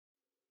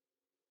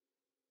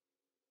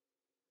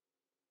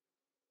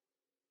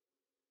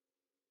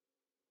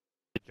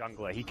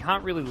jungler. He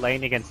can't really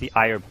lane against the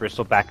Io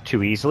Bristleback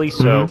too easily,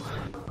 so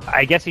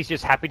I guess he's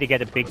just happy to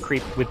get a big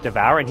creep with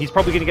Devour, and he's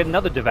probably going to get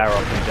another Devour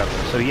off the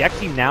jungler. So he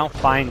actually now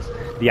finds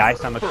the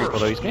Ice Armor creep,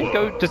 although he's going to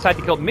go decide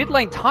to kill mid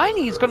lane.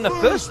 Tiny, he's gotten the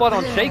first blood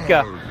on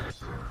Shaker.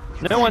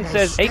 No one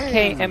says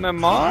 8k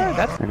MMR.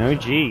 That's an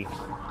OG.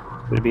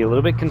 Going to be a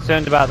little bit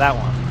concerned about that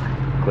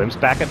one. Glimpse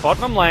back at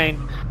bottom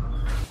lane.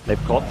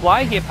 They've got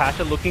Fly here.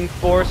 Pasha looking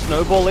for a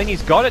snowball in.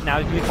 He's got it now.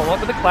 He's going to follow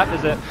up with a clap.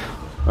 There's a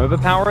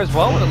overpower as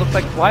well, and it looks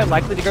like Fly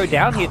likely to go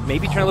down here.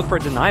 Maybe trying to look for a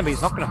deny, but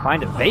he's not going to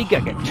find it.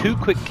 Vega get 2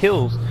 quick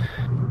kills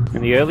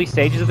in the early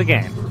stages of the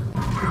game.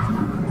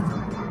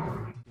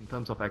 In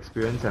terms of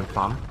experience and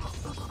farm.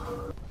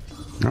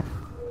 Yep.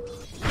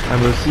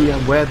 And we'll see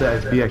where the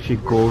SB actually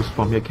goes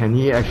from here. Can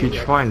he actually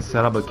try and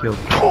set up a kill?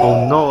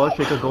 Oh no,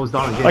 Shaker goes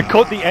down again. I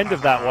caught the end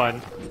of that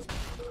one.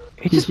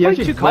 He just played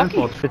too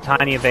cocky. The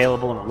Tiny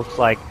available, and it looks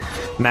like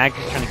Mag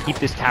is trying to keep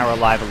this tower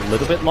alive a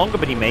little bit longer,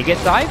 but he may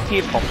get dived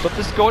here. Pops up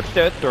the Scorched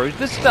Earth, throws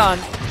the stun.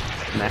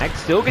 Mag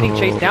still getting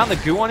chased down. The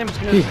goo on him is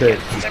going to get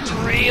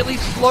really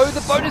slow.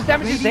 The bonus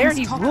damage is there, and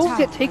he will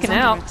get taken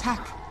out.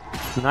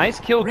 Nice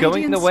kill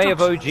going in the way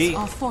of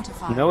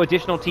OG. No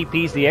additional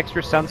TPs. The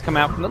extra stuns come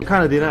out from them.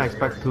 Kind of didn't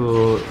expect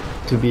to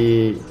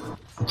be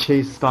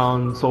chased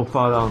down so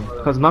far down,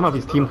 because none of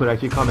his team could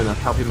actually come in and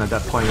help him at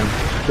that point. And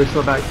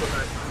Bristleback,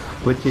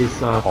 with his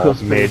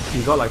close mid,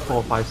 he got like 4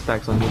 or 5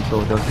 stacks on him,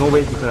 so there's no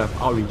way he could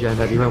have out-regen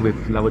that even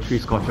with level 3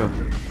 Scorcher.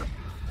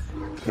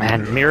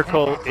 Man,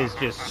 Miracle is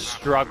just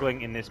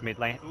struggling in this mid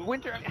lane.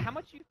 Winter, how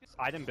much do you think this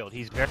item build?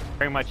 He's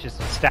very much just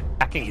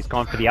stacking. He's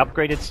gone for the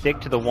upgraded stick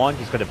to the wand.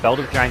 He's got a belt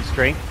of giant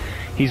strength.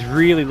 He's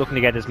really looking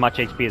to get as much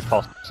HP as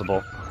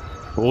possible.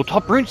 Oh,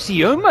 top rune,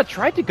 Sioma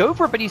tried to go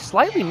for it, but he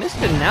slightly missed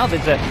it. And now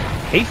there's a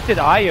hasted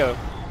Io.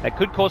 That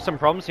could cause some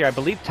problems here. I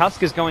believe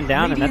Tusk is going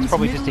down, and that's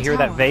probably just to hear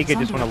that Vega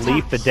just want to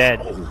leave for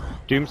dead.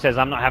 Doom says,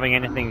 I'm not having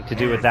anything to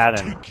do with that,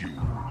 and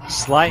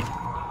slight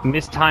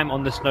mistime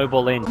on the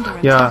snowball in.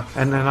 Yeah,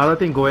 and another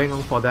thing going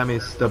on for them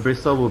is the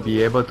Bristol will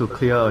be able to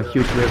clear a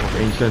huge wave of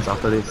Ancients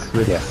after this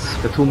with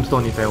the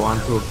Tombstone if they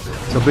want to.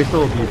 So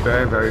Bristol will be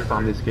very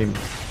farm this game.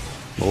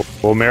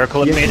 Oh,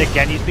 Miracle at mid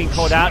again. He's being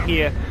caught out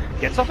here.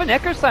 Gets off an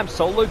Echo Slam,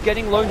 Solo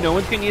getting low, no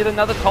one's going to need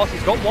another toss.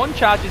 He's got 1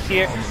 charges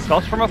here,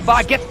 toss from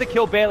afar, gets the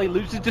kill barely,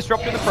 loses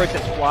Disruptor in the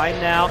process. Fly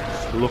now,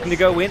 looking to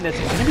go in. There's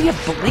going to be a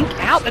blink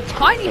out. The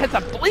Tiny has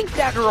a blink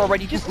dagger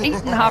already, just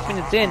 8.5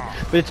 minutes in,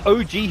 but it's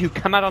OG who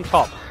come out on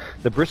top.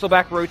 The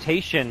Bristleback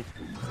rotation,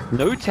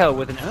 No-Tail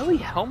with an early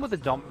helm with a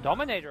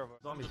Dominator.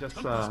 Dom is just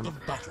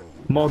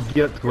more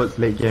geared towards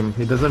late game.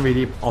 He doesn't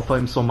really offer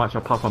him so much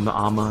apart from the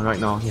armor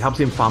right now. He helps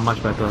him farm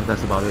much better,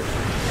 that's about it.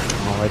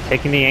 Oh, they're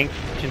taking the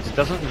Ancients. It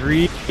doesn't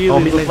really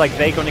look like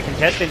they're going to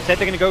contest. Instead,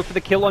 they're going to go for the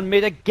kill on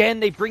mid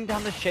again. They bring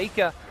down the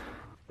Shaker.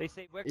 They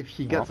say if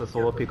he gets a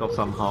solo pick off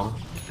somehow,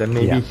 then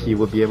maybe he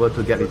will be able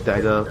to get his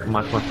dagger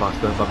much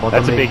faster. But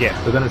bottom lane,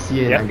 we're going to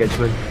see an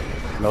engagement.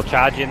 They'll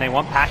charge in. They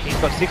want Pasha. He's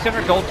got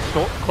 600 gold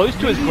close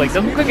to his blink.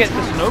 Doesn't look like it's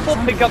the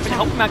snowball pick up and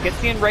help him out. Gets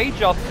the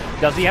enrage off.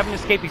 Does he have an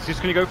escape? He's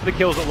just going to go for the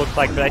kills, it looks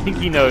like. But I think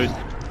he knows.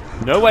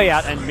 No way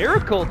out. And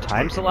Miracle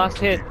times the last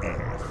hit.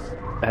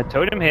 That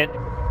totem hit.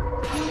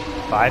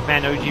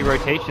 5-man OG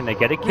rotation. They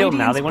get a kill.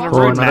 Now they want to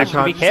ruin Max.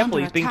 Be careful.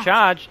 He's being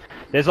charged.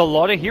 There's a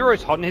lot of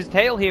heroes hot on his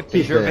tail here.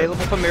 Fissure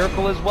available for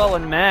Miracle as well.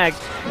 And Mag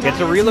gets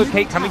a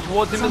relocate coming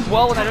towards him as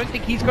well. And I don't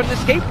think he's got an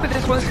escape for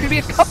this one. There's going to be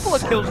a couple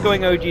of kills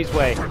going OG's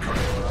way.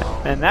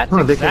 And that's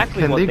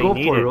exactly what they needed. Can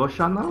they go for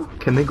Roshan now?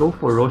 Can they go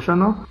for Roshan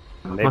now?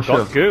 They've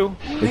got goo.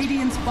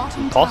 It's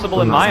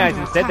possible in my eyes.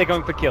 Instead, they're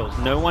going for kills.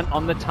 No one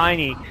on the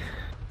Tiny.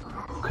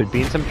 Could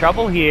be in some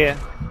trouble here.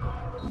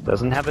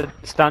 Doesn't have a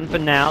stun for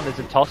now. There's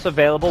a toss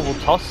available. We'll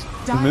toss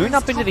Moon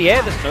up into the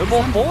air. The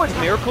snowball forward.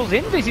 Miracle's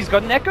in this. He's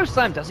got an Echo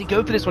Slam. Does he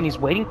go for this one? He's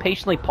waiting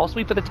patiently,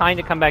 possibly for the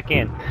Tiny to come back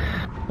in.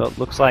 But it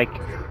looks like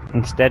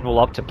instead we'll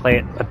opt to play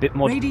it a bit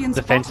more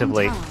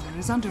defensively.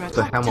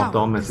 The Helm of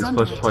Dom is his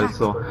first choice,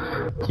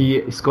 so he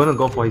is going to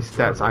go for his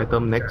stats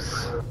item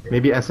next.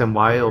 Maybe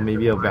SMY or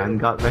maybe a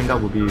Vanguard.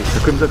 Vanguard would be, the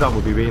Crimson Guard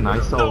would be really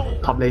nice. So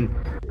top lane,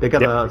 they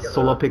get a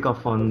solo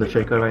pickup on the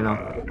Shaker right now.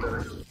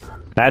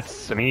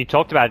 That's, I mean, you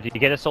talked about it. You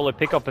get a solo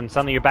pickup and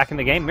suddenly you're back in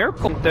the game.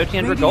 Miracle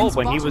 1300 gold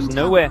when he was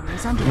nowhere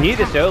near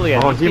this earlier.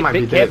 Oh, he might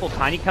be careful.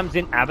 Tiny comes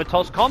in,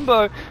 Avatos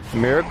combo.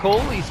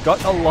 Miracle, he's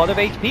got a lot of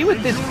HP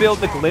with this build.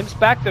 The glimpse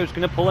back, though, is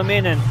going to pull him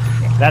in, and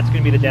that's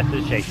going to be the death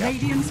of the Shaker.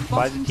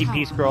 Buys a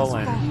TP scroll,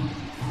 and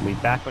we're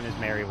back on his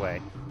merry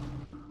way.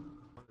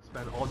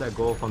 Spend all that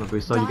gold from the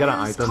Bristol, you get an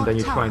item, then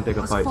you try and take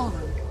a fight.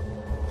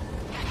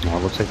 Oh,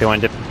 looks like they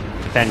want to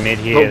defend mid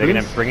here. They're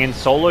going to bring in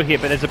Solo here,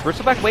 but there's a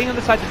Bristleback waiting on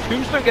the side. The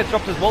Tombstone gets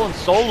dropped as well, and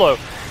Solo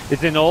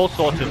is in all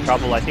sorts of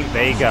trouble. I think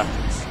Vega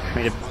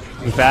made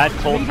a bad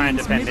call trying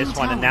to defend this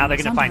one, and now they're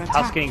going to find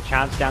Tusk getting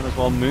chance down as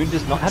well. Moon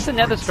does not have the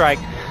Nether Strike.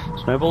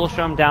 Snowball will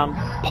show him down,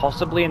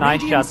 possibly an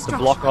Ice Shot to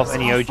block off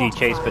any OG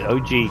chase, but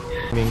OG...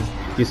 I mean,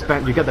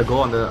 you get the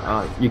goal on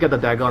the you get the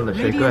dagger on the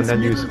shaker, and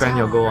then you spend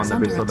your goal on the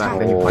bristleback,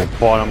 then you fight.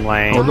 Bottom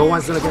lane. Oh, no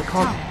one's gonna get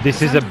caught.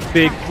 This is a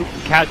big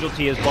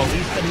casualty as well.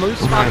 He's the most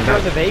smart player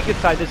on the Vega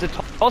side. There's a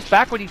toss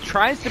backward. He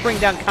tries to bring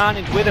down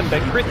Carnage with him,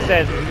 but Crit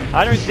says,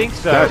 I don't think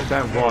so.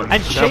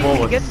 And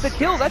Shaker gets the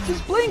kill. That's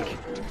his blink.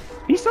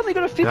 He's suddenly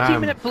got a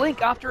 15-minute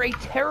blink after a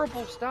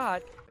terrible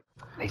start.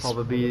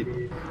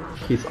 Probably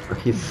his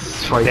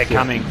choice. They're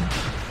coming.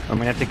 I'm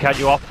going to have to cut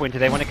you off, Winter.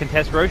 They want to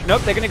contest Roche.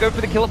 Nope, they're going to go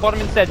for the kill at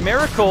bottom instead.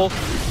 Miracle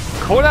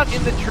caught out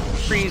in the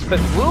trees, but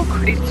will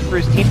create for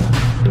his team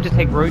to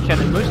take Roche out,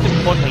 and most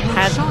importantly,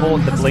 has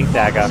caught the Blink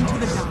Dagger.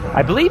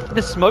 I believe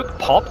the smoke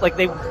popped, like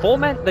they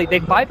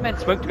 5-man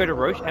smoke to go to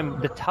Roche,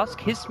 and the Tusk,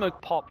 his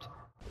smoke popped.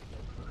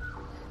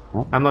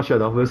 I'm not sure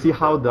though. We'll see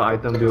how the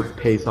item build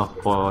pays off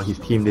for his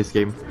team this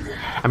game.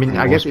 I mean,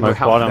 I guess it will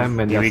help them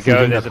when they're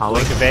seeing the power.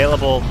 There's a Blink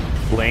available.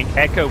 Blink,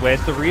 Echo,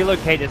 where's the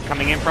relocators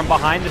coming in from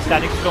behind? The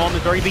Static Storm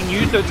has already been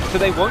used, so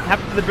they won't have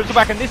to the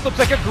Bristleback, and this looks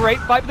like a great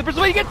fight for the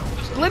Bristleback. You get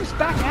glimpsed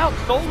back out,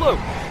 solo.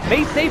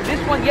 May save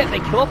this one yet. They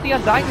kill off the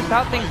Undying to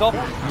start things off.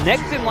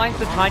 Next in line's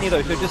the Tiny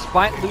though, so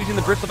despite losing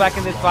the Bristleback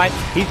in this fight,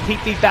 he's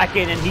TP'd back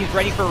in, and he's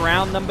ready for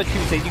round number 2.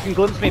 Says, you can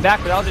glimpse me back,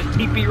 but I'll just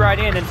TP right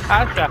in, and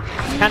Pasha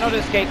cannot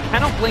escape,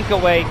 cannot blink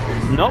away.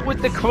 Not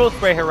with the Quill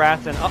Spray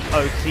harass, and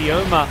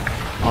Sioma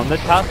on the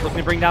Tusk, looking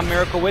to bring down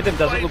Miracle with him.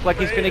 Doesn't look like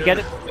he's going to get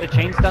it. The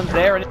chain stun's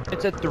there, and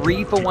it's a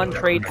 3-for-1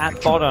 trade at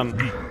bottom.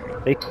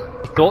 They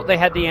thought they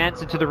had the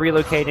answer to the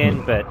relocate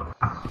in, but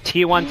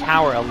Tier 1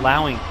 tower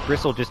allowing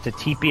Bristle just to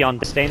TP on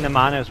Sustain the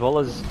mana as well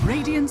as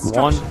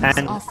Wand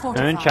and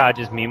Earn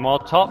charges. Meanwhile,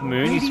 top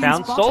Moon, he's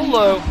found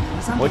solo.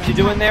 What you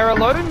doing there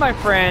alone, my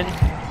friend?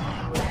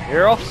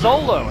 You're off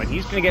solo, and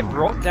he's going to get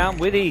brought down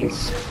with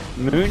ease.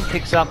 Moon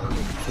picks up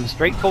a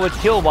straightforward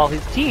kill while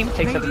his team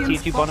takes up the Tier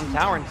 2 bottom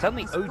tower, and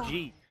suddenly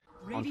OG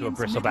onto a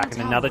Bristleback,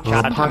 and another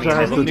charge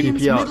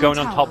going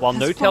on top while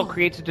No-Tail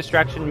creates a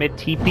distraction mid.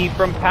 TP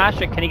from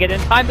Pasha. Can he get in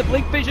time? The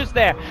Blink Fissure's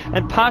there,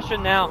 and Pasha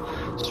now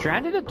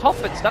stranded at top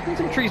but stuck in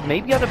some trees,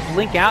 maybe able to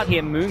blink out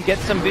here. Moon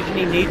gets some vision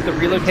he needs. The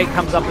relocate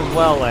comes up as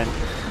well, and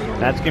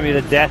that's going to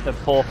be the death of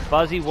poor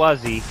Fuzzy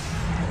Wuzzy.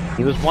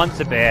 He was once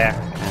a bear,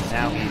 and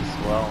now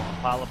he's, well,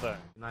 a pile of bone.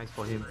 Nice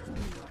for him.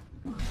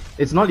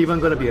 It's not even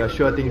going to be a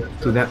sure thing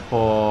to net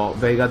for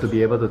Vega to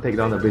be able to take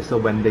down the Bristle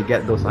when they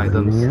get those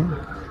items.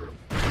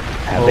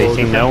 Have they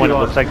seen no one? It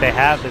looks like they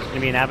have. There's going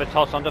to be an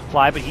Avatos on the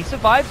fly, but he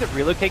survives it.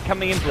 Relocate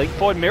coming in, blink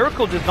forward.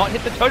 Miracle does not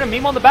hit the totem.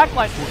 Meanwhile, on the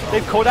backline,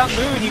 they've caught out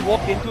Moon. He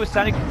walked into a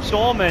Static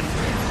Storm, and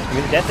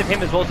with the death of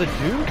him as well as a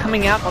Doom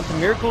coming out onto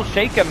Miracle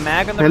Shaker.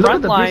 Mag on the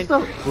front line.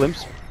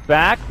 Glimpse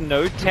back,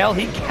 No-Tail.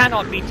 He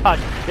cannot be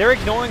touched. They're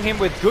ignoring him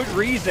with good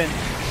reason.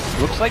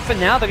 Looks like for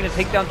now they're going to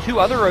take down 2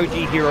 other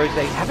OG heroes.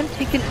 They haven't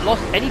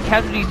lost any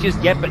casualties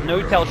just yet, but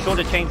No-Tail sure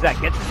to change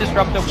that. Gets the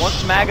Disruptor,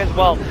 wants Mag as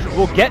well.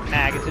 Will get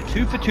Mag. It's a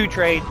 2-for-2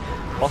 trade.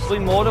 Possibly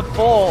more to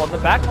fall. On the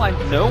backline,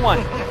 no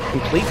one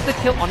completes the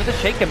kill onto the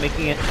Shaker,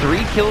 making it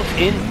 3 kills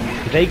in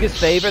Vega's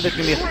favor. There's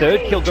going to be a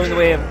 3rd kill going the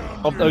way of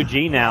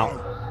OG now,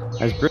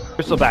 as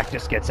Bristleback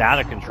just gets out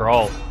of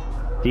control.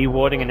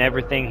 De-warding and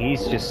everything.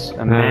 He's just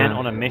a man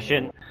on a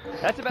mission.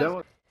 That's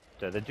about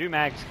the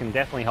Doomags can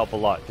definitely help a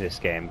lot this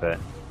game, but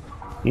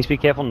needs to be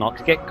careful not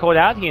to get caught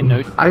out here.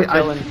 No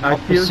I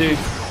feel pursuit.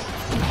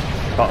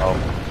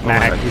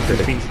 Mag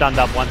has been stunned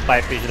up once by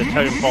a fissure. The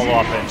totem follow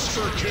off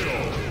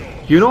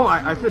it. You know,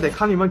 I feel they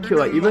can't even kill,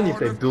 like, even if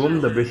they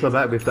doom the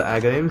Bristleback with the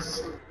Aghanim,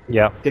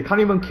 they can't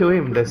even kill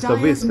him. There's the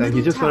Wisp, and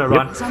he's just gonna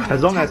run.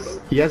 As long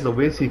as he has the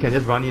Wisp, he can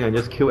just run in and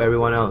just kill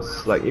everyone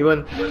else. Like,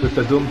 even with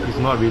the Doom, he's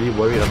not really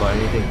worried about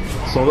anything.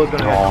 Solo's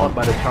gonna get caught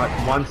by the charge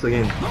once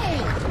again.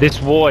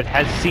 This ward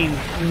has seen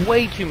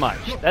way too much.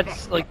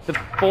 That's like the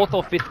 4th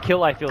or 5th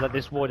kill I feel that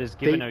this ward has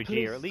given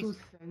OG, or at least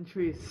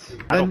sentries.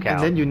 And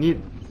then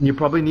you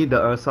probably need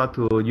the Ursa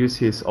to use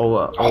his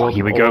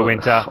here we go,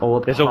 Winter.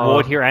 There's a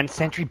ward here and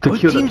sentry. Both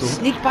teams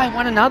sneak by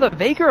one another.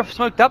 Vega have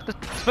smoked up. The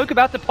smoke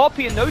about to pop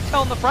here. No-Tail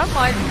on the front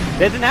line.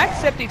 There's an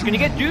Accept. He's going to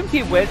get doomed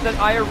here. Where's that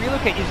IO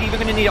relocate? Is he even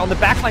going to need it on the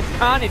backline?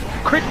 Carnage.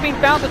 Crit's been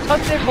found. The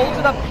touch there holds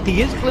it up.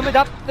 He is glimmered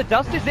up. The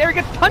dust is there. He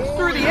gets punched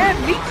through the air.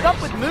 Meets up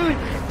with Moon.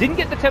 Didn't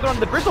get the tether on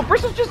the Bristle.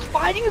 Bristle's just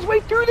fighting his way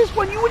through this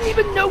one. You wouldn't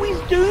even know he's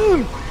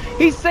doomed.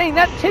 He's saying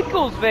that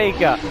tickles,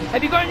 Vega.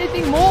 Have you got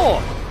anything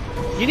more?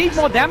 You need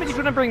more damage if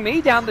you want to bring me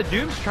down. The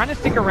Doom's trying to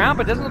stick around,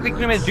 but doesn't look like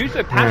he's going to do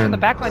so. Passion on the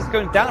backline's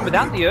going down, and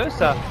without the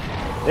Ursa,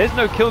 there's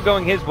no kill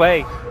going his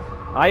way.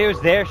 Io's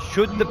there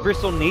should the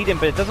Bristle need him,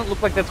 but it doesn't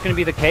look like that's going to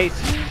be the case.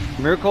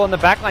 Miracle on the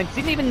backline.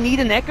 Didn't even need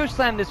an Echo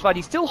Slam this fight.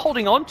 He's still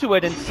holding on to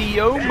it, and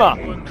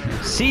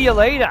Sioma. See you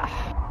later.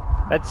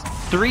 That's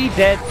 3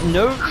 dead,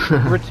 no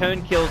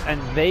return kills,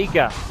 and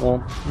Vega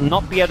will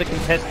not be able to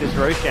contest this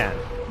Roshan.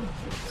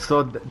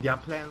 So their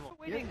plan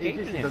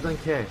doesn't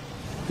care.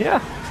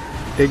 Yeah.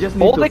 They just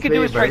need all to they can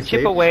do is try to safe.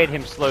 chip away at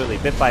him slowly,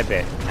 bit by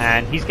bit.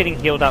 And he's getting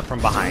healed up from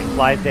behind.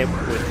 Flies there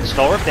with the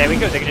Store Up. There we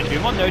go. They're going to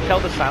Doom on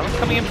No-Tail. The Silence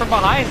coming in from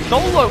behind.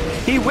 Solo.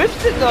 He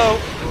whips it though.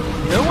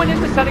 No one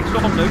in the Static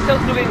Storm.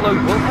 No-Tail's still getting low.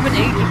 We'll have an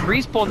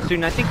Aegis respawn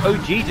soon. I think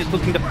OG just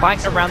looking to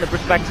fight around the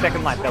Bristleback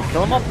second life. They'll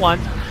kill him off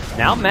once.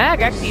 Now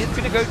Mag actually is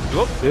going to go,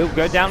 he'll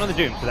go down on the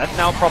Doom, so that's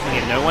now a problem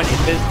here. No one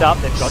is fizzed up.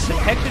 They've got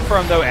detection for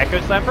him though. Echo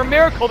Slam from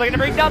Miracle. They're going to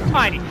bring down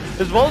Tiny,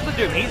 as well as the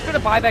Doom. He's going to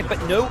buy back,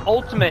 but no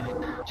ultimate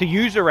to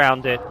use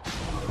around it.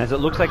 As it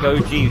looks like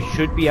OG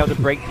should be able to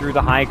break through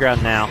the high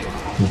ground now.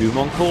 Doom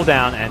on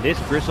cooldown, and this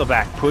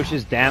Bristleback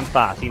pushes damn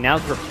fast. He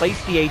now's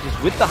replaced the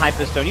Aegis with the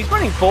Hyperstone. He's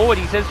running forward.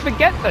 He says,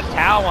 forget the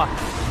tower.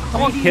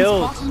 Come on,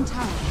 kills.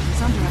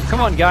 Come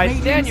on, guys,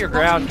 stand your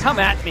ground. Come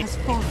at me.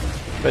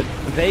 But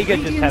Vega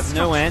just has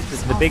no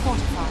answers. The big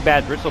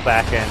bad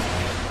Bristleback,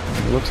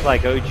 and it looks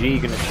like OG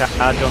going to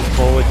charge on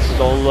forward.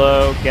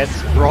 Solo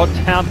gets brought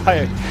down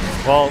by,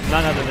 well,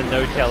 none other than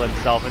No-Tail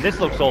himself. And this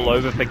looks all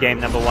over for game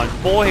number 1.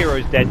 4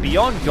 heroes dead.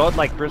 Beyond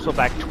godlike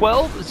Bristleback,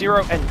 12,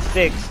 0, and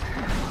 6.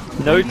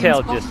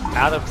 No-Tail just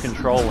out of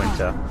control,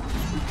 Winter.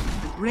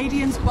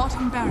 Radiant's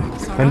bottom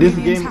barracks are and this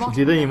game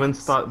didn't even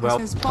start well.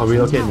 Oh,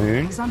 relocate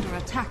Moon is under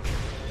attack.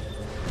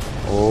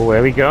 Oh, where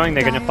are we going?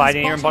 They're going to fight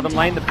in here in bottom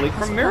lane. The blink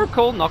from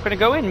Miracle, not going to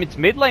go in. It's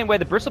mid lane where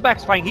the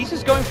Bristleback's fighting. He's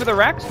just going for the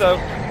racks though.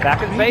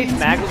 Back at base,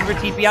 Mag looking for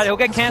TP out. He'll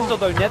get cancelled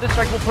though. Nether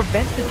Strike will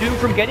prevent the Doom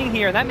from getting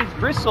here, and that means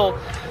Bristle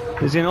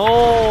is in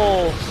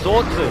all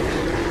sorts of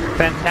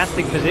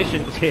fantastic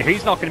positions here.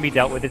 He's not going to be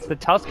dealt with. It's the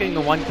Tusk getting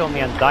the 1 kill on the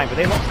Undying, but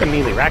they lost the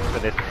melee racks for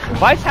this.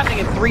 Fight's happening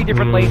in 3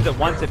 different lanes at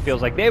once, it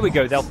feels like. There we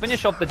go. They'll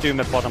finish off the Doom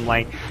at bottom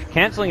lane,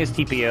 cancelling his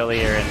TP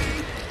earlier, and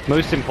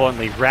most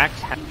importantly,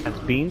 racks has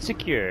been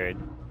secured.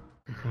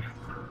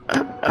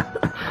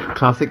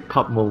 Classic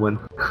pub moment.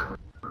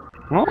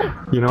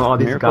 Oh, you know, all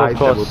these Miracle guys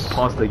that will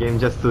pause the game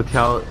just to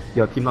tell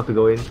your team not to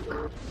go in.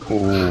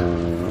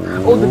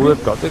 Oh,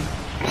 they've got the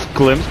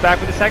glimpse back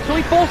with the sack. So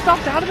he forced up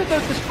out of it though.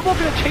 The Scrubble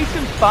going to chase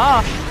him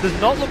far. Does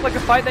not look like a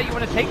fight that you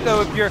want to take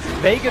though if you're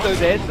Vega though.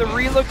 There's the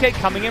relocate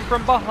coming in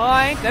from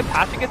behind. Then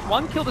Patrick gets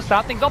 1 kill to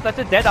start things off. That's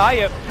a dead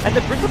Io. And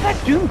the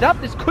Bristleback doomed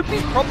up. This could be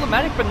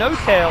problematic for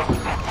No-Tail.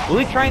 Will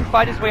he try and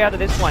fight his way out of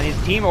this one?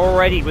 His team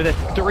already with a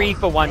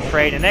 3-for-1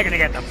 trade, and they're going to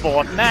get the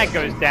 4th. Mag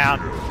goes down.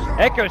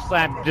 Echo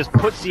Slam just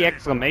puts the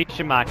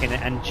exclamation mark in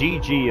it, and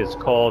GG is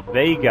called.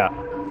 Vega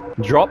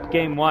drop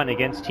game 1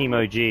 against Team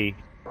OG.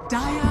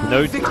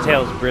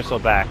 No-Tail's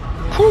Bristleback.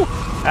 Whew,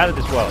 out of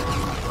this world.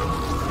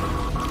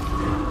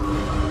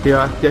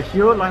 Yeah, their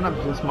hero lineup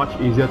is just much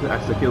easier to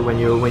execute. When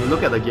you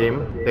look at the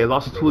game, they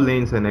lost 2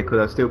 lanes and they could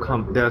have still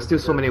come. There are still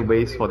so many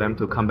ways for them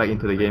to come back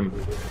into the game.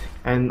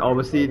 And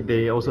obviously,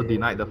 they also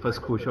denied the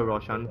first crucial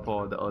Roshan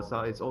for the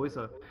Ursa. It's always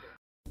a